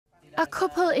A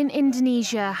couple in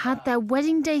Indonesia had their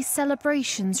wedding day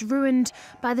celebrations ruined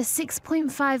by the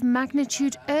 6.5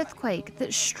 magnitude earthquake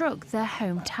that struck their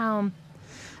hometown.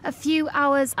 A few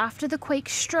hours after the quake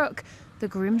struck, the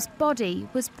groom's body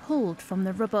was pulled from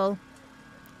the rubble.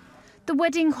 The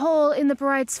wedding hall in the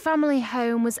bride's family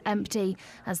home was empty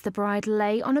as the bride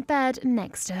lay on a bed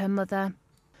next to her mother.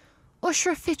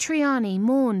 Ushra Fitriani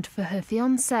mourned for her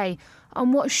fiancé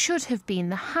on what should have been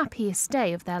the happiest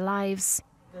day of their lives.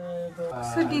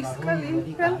 Sedih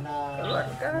sekali kan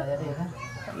keluarga,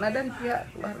 karena dari pihak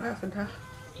keluarga sudah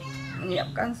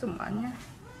menyiapkan semuanya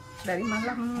dari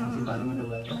malam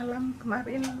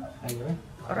kemarin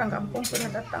orang kampung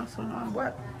sudah datang semua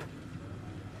buat.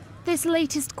 This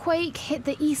latest quake hit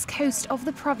the east coast of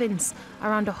the province,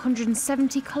 around 170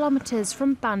 kilometres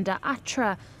from Banda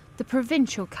Aceh, the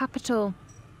provincial capital.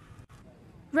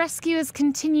 Rescuers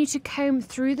continue to comb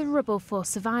through the rubble for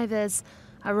survivors.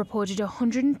 A reported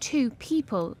 102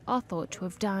 people are thought to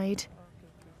have died.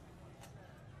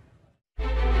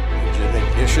 Engine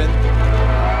ignition.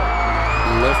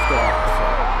 Lift off.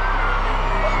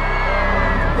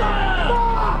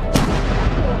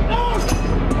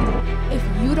 If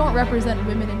you don't represent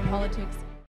women in politics,